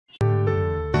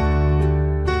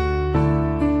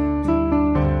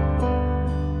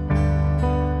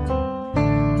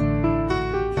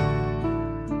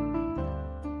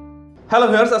Hello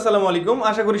viewers, আসসালামু আলাইকুম।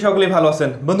 আশা করি সকলেই ভালো আছেন।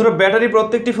 বন্ধুরা, ব্যাটারি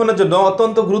প্রত্যেকটি ফোনের জন্য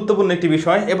অত্যন্ত গুরুত্বপূর্ণ একটি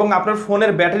বিষয় এবং আপনার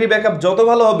ফোনের ব্যাটারি ব্যাকআপ যত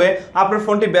ভালো হবে আপনার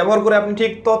ফোনটি ব্যবহার করে আপনি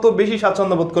ঠিক তত বেশি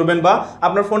স্বাচ্ছন্দ্য বোধ করবেন বা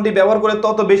আপনার ফোনটি ব্যবহার করে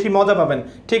তত বেশি মজা পাবেন।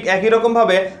 ঠিক একই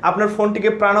রকমভাবে আপনার ফোনটিকে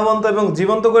প্রাণবন্ত এবং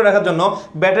জীবন্ত করে রাখার জন্য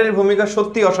ব্যাটারির ভূমিকা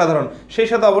সত্যিই অসাধারণ। সেই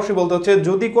সাথে অবশ্যই বলতে হচ্ছে,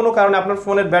 যদি কোনো কারণে আপনার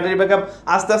ফোনের ব্যাটারি ব্যাকআপ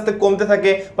আস্তে আস্তে কমতে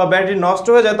থাকে বা ব্যাটারি নষ্ট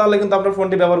হয়ে যায়, তাহলে কিন্তু আপনার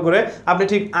ফোনটি ব্যবহার করে আপনি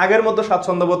ঠিক আগের মতো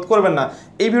স্বাচ্ছন্দ্য বোধ করবেন না।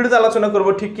 এই ভিডিওতে আলোচনা করব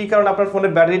ঠিক কী কারণে আপনার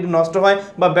ফোনের ব্যাটারি নষ্ট হয়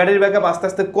বা ব্যাটারি ব্যাকআপ আস্তে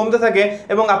আস্তে কমতে থাকে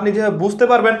এবং আপনি যেভাবে বুঝতে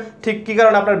পারবেন ঠিক কী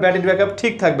কারণে আপনার ব্যাটারি ব্যাকআপ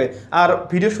ঠিক থাকবে। আর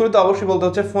ভিডিও শুরুতে অবশ্যই বলতে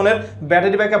হচ্ছে, ফোনের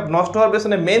ব্যাটারি ব্যাকআপ নষ্ট হওয়ার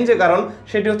পেছনে মেন যে কারণ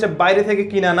সেটি হচ্ছে বাইরে থেকে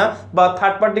কিনে আনা বা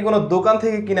থার্ড পার্টি কোনো দোকান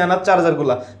থেকে কিনে আনা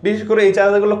চার্জারগুলো। বিশেষ করে এই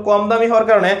চার্জারগুলো কম দামি হওয়ার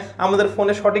কারণে আমাদের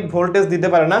ফোনে সঠিক ভোল্টেজ দিতে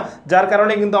পারে না, যার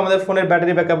কারণে কিন্তু আমাদের ফোনের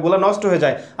ব্যাটারি ব্যাকআপগুলো নষ্ট হয়ে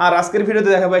যায়। আর আজকের ভিডিওতে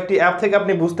দেখাবো একটি অ্যাপ থেকে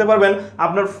আপনি বুঝতে পারবেন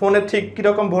আপনার ফোনে ঠিক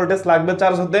কীরকম ভোল্টেজ লাগবে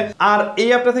চার্জ হতে। আর এই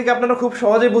অ্যাপটা থেকে আপনারা খুব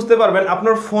সহজেই বুঝতে পারবেন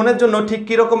আপনার ফোনের জন্য ঠিক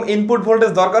কিরকম ইনপুট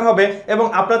ভোল্টেজ দরকার হবে এবং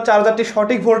আপনার চার্জারটি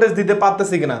সঠিক ভোল্টেজ দিতে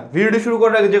পারতেছে কিনা। ভিডিওটি শুরু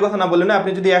করার আগে যে কথা না বললেন,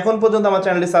 আপনি যদি এখন পর্যন্ত আমার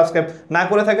চ্যানেলটি সাবস্ক্রাইব না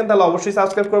করে থাকেন তাহলে অবশ্যই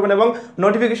সাবস্ক্রাইব করবেন এবং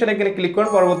নোটিফিকেশন এখানে ক্লিক করুন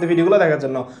পরবর্তী ভিডিওগুলো দেখার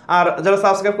জন্য। আর যারা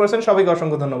সাবস্ক্রাইব করেছেন সবাইকে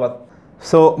অসংখ্য ধন্যবাদ।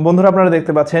 সো বন্ধুরা, আপনারা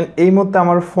দেখতে পাচ্ছেন এই মুহূর্তে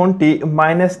আমার ফোনটি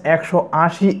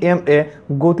 -180 mA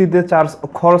গতিতে চার্জ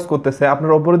খরচ করতেছে।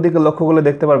 আপনার ওপরের দিকে লক্ষ্য করলে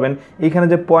দেখতে পারবেন এইখানে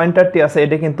যে পয়েন্টারটি আছে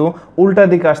এটা কিন্তু উল্টা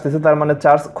দিকে আসতেছে, তার মানে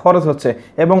চার্জ খরচ হচ্ছে।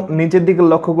 এবং নিচের দিকে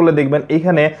লক্ষ্য করলে দেখবেন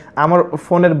এইখানে আমার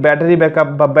ফোনের ব্যাটারি ব্যাকআপ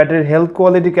বা ব্যাটারির হেলথ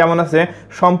কোয়ালিটি কেমন আছে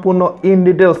সম্পূর্ণ ইন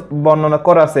ডিটেলস বর্ণনা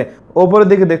করা আছে। ওপরের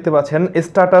দিকে দেখতে পাচ্ছেন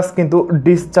স্ট্যাটাস কিন্তু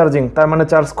ডিসচার্জিং, তার মানে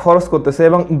চার্জ খরচ করতেছে।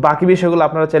 এবং বাকি বিষয়গুলো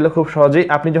আপনারা চাইলে খুব সহজেই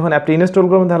আপনি যখন অ্যাপটি ইনস্টল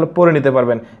করবেন তাহলে পড়ে নিতে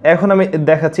পারবেন। এখন আমি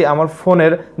দেখাচ্ছি আমার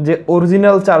ফোনের যে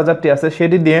অরিজিনাল চার্জারটি আছে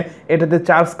সেটি দিয়ে এটাতে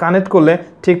চার্জ কানেক্ট করলে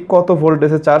ঠিক কত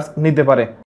ভোল্টেজে চার্জ নিতে পারে।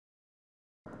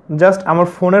 জাস্ট আমার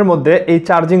ফোনের মধ্যে এই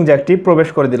চার্জিং জ্যাকটি প্রবেশ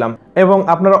করে দিলাম এবং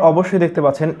আপনারা অবশ্যই দেখতে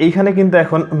পাচ্ছেন এইখানে কিন্তু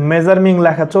এখন মেজারমিং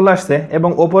লেখা চলে আসছে এবং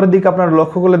ওপরের দিকে আপনারা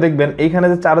লক্ষ্য করলে দেখবেন এইখানে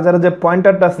যে চার্জারের যে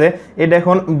পয়েন্টারটা আছে এটা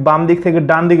এখন বাম দিক থেকে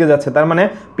ডান দিকে যাচ্ছে, তার মানে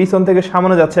পিছন থেকে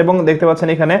সামনে যাচ্ছে। এবং দেখতে পাচ্ছেন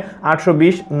এখানে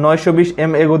 820-920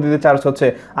 mA গতিতে চার্জ হচ্ছে।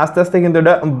 আস্তে আস্তে কিন্তু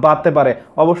এটা বাড়তে পারে,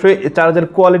 অবশ্যই চার্জের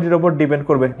কোয়ালিটির ওপর ডিপেন্ড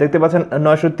করবে। দেখতে পাচ্ছেন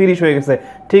 930 হয়ে গেছে,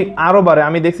 ঠিক আরও বাড়ে।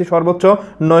 আমি দেখছি সর্বোচ্চ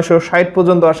 960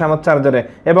 পর্যন্ত আসে আমার চার্জারে।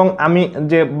 এবং আমি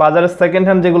যে বাজারের সেকেন্ড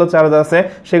হ্যান্ড যেগুলো চার্জার আছে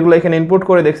সেগুলো এখানে ইনপুট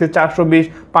করে দেখছি 420,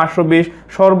 520,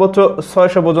 সর্বোচ্চ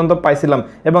 600 পর্যন্ত পাইছিলাম।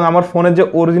 এবং আমার ফোনের যে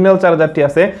অরিজিনাল চার্জারটি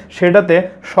আছে সেটাতে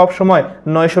সব সময়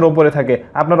 900-র উপরে থাকে।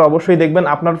 আপনারা অবশ্যই দেখবেন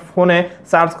আপনার ফোনে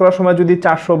চার্জ করার সময় যদি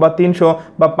 400 বা 300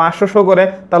 বা 500 করে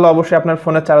তাহলে অবশ্যই আপনার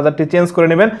ফোনের চার্জারটি চেঞ্জ করে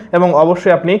নেবেন এবং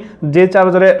অবশ্যই আপনি যে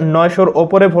চার্জারে 900-র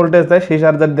ওপরে ভোল্টেজ দেয় সেই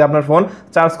চার্জার দিয়ে আপনার ফোন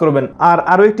চার্জ করবেন। আর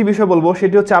আরও একটি বিষয় বলবো,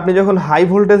 সেটি হচ্ছে আপনি যখন হাই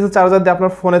ভোল্টেজের চার্জার দিয়ে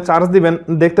আপনার ফোনে চার্জ দিবেন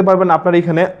দেখতে পারবেন আপনার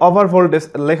এখানে ওভার ভোল্টেজ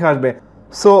লেখা আসবে।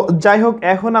 সো যাই হোক,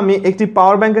 এখন আমি একটি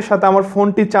পাওয়ার ব্যাংকের সাথে আমার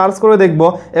ফোনটি চার্জ করে দেখব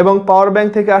এবং পাওয়ার ব্যাংক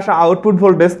থেকে আসা আউটপুট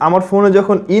ভোল্টেজ আমার ফোনে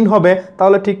যখন ইন হবে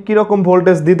তাহলে ঠিক কীরকম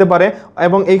ভোল্টেজ দিতে পারে।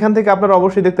 এবং এইখান থেকে আপনারা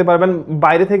অবশ্যই দেখতে পারবেন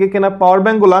বাইরে থেকে কেনা পাওয়ার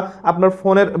ব্যাংকগুলো আপনার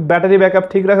ফোনের ব্যাটারি ব্যাকআপ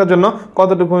ঠিক রাখার জন্য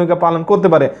কতটুকু ভূমিকা পালন করতে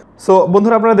পারে। সো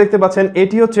বন্ধুরা, আপনারা দেখতে পাচ্ছেন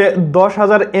এটি হচ্ছে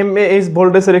 10,000 mAh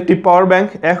ভোল্টেজের একটি পাওয়ার ব্যাংক।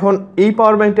 এখন এই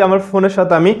পাওয়ার ব্যাংকটি আমার ফোনের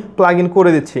সাথে আমি প্লাগ ইন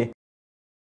করে দিচ্ছি।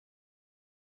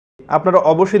 আপনারা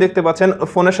অবশ্যই দেখতে পাচ্ছেন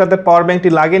ফোনের সাথে পাওয়ার ব্যাংকটি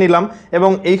লাগিয়ে নিলাম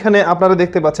এবং এইখানে আপনারা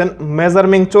দেখতে পাচ্ছেন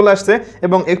মেজারমিং চলে আসছে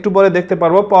এবং একটু পরে দেখতে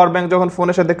পারবো পাওয়ার ব্যাংক যখন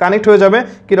ফোনের সাথে কানেক্ট হয়ে যাবে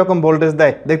কীরকম ভোল্টেজ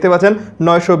দেয়। দেখতে পাচ্ছেন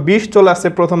 920 চলে আসছে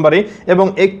প্রথমবারই এবং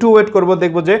একটু ওয়েট করব,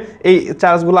 দেখবো যে এই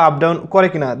চার্জগুলো আপ ডাউন করে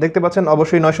কিনা। দেখতে পাচ্ছেন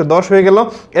অবশ্যই 910 হয়ে গেল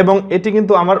এবং এটি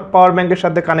কিন্তু আমার পাওয়ার ব্যাংকের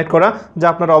সাথে কানেক্ট করা, যা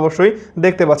আপনারা অবশ্যই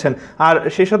দেখতে পাচ্ছেন। আর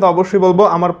সেই সাথে অবশ্যই বলবো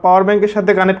আমার পাওয়ার ব্যাংকের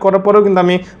সাথে কানেক্ট করার পরেও কিন্তু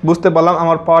আমি বুঝতে পারলাম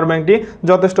আমার পাওয়ার ব্যাংকটি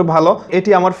যথেষ্ট ভালো,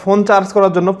 এটি আমার ফোন চার্জ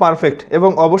করার জন্য পারফেক্ট। এবং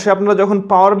অবশ্যই আপনারা যখন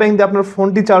পাওয়ার ব্যাংক দিয়ে আপনার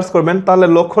ফোনটি চার্জ করবেন তাহলে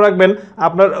লক্ষ্য রাখবেন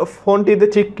আপনার ফোনটিতে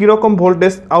ঠিক কীরকম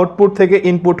ভোল্টেজ আউটপুট থেকে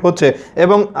ইনপুট হচ্ছে।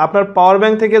 এবং আপনার পাওয়ার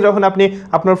ব্যাংক থেকে যখন আপনি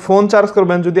আপনার ফোন চার্জ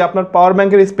করবেন যদি আপনার পাওয়ার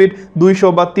ব্যাংকের স্পিড 200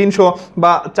 বা 300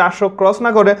 বা 400 ক্রস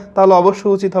না করে তাহলে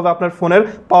অবশ্যই উচিত হবে আপনার ফোনের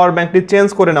পাওয়ার ব্যাংকটি চেঞ্জ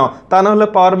করে নেওয়া। তা না হলে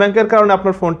পাওয়ার ব্যাংকের কারণে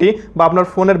আপনার ফোনটি বা আপনার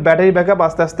ফোনের ব্যাটারি ব্যাকআপ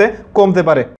আস্তে আস্তে কমতে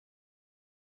পারে।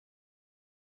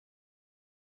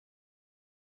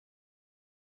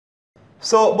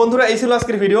 সো বন্ধুরা, এই ছিল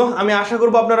আজকের ভিডিও। আমি আশা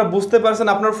করবো আপনারা বুঝতে পারছেন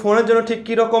আপনার ফোনের জন্য ঠিক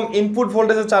কীরকম ইনপুট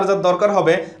ভোল্টেজের চার্জার দরকার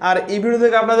হবে। আর এই ভিডিও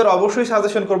থেকে আপনাদের অবশ্যই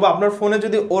সাজেশন করবো, আপনার ফোনে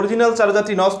যদি অরিজিনাল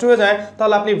চার্জারটি নষ্ট হয়ে যায়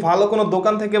তাহলে আপনি ভালো কোনো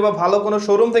দোকান থেকে বা ভালো কোনো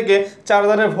শোরুম থেকে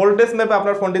চার্জারের ভোল্টেজ মেপে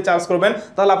আপনার ফোনটি চার্জ করবেন,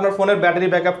 তাহলে আপনার ফোনের ব্যাটারি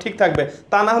ব্যাকআপ ঠিক থাকবে।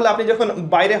 তা না হলে আপনি যখন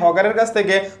বাইরে হকারের কাছ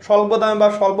থেকে স্বল্প দামে বা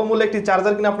স্বল্প মূল্যে একটি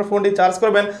চার্জার কিনে আপনার ফোনটি চার্জ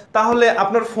করবেন তাহলে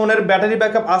আপনার ফোনের ব্যাটারি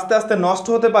ব্যাকআপ আস্তে আস্তে নষ্ট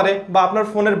হতে পারে বা আপনার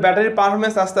ফোনের ব্যাটারি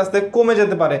পারফরমেন্স আস্তে আস্তে কমে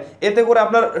যেতে পারে। এতে করে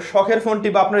আপনার শখের ফোনটি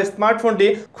বা আপনার স্মার্টফোনটি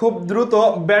খুব দ্রুত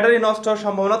ব্যাটারি নষ্ট হওয়ার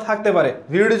সম্ভাবনা থাকতে পারে।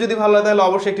 ভিডিওটি যদি ভালো লাগে তাহলে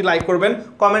অবশ্যই একটি লাইক করবেন,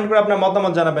 কমেন্ট করে আপনার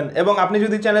মতামত জানাবেন, এবং আপনি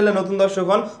যদি চ্যানেলে নতুন দর্শক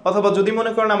হন অথবা যদি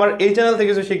মনে করেন আমার এই চ্যানেল থেকে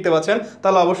কিছু শিখতে পাচ্ছেন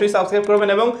তাহলে অবশ্যই সাবস্ক্রাইব করবেন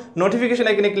এবং নোটিফিকেশন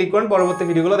আইকনে ক্লিক করুন পরবর্তী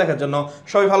ভিডিওগুলো দেখার জন্য।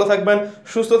 সবাই ভালো থাকবেন,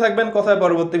 সুস্থ থাকবেন। কথা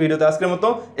পরবর্তী ভিডিওতে। আজকের মতো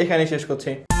এখানেই শেষ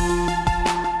করছি।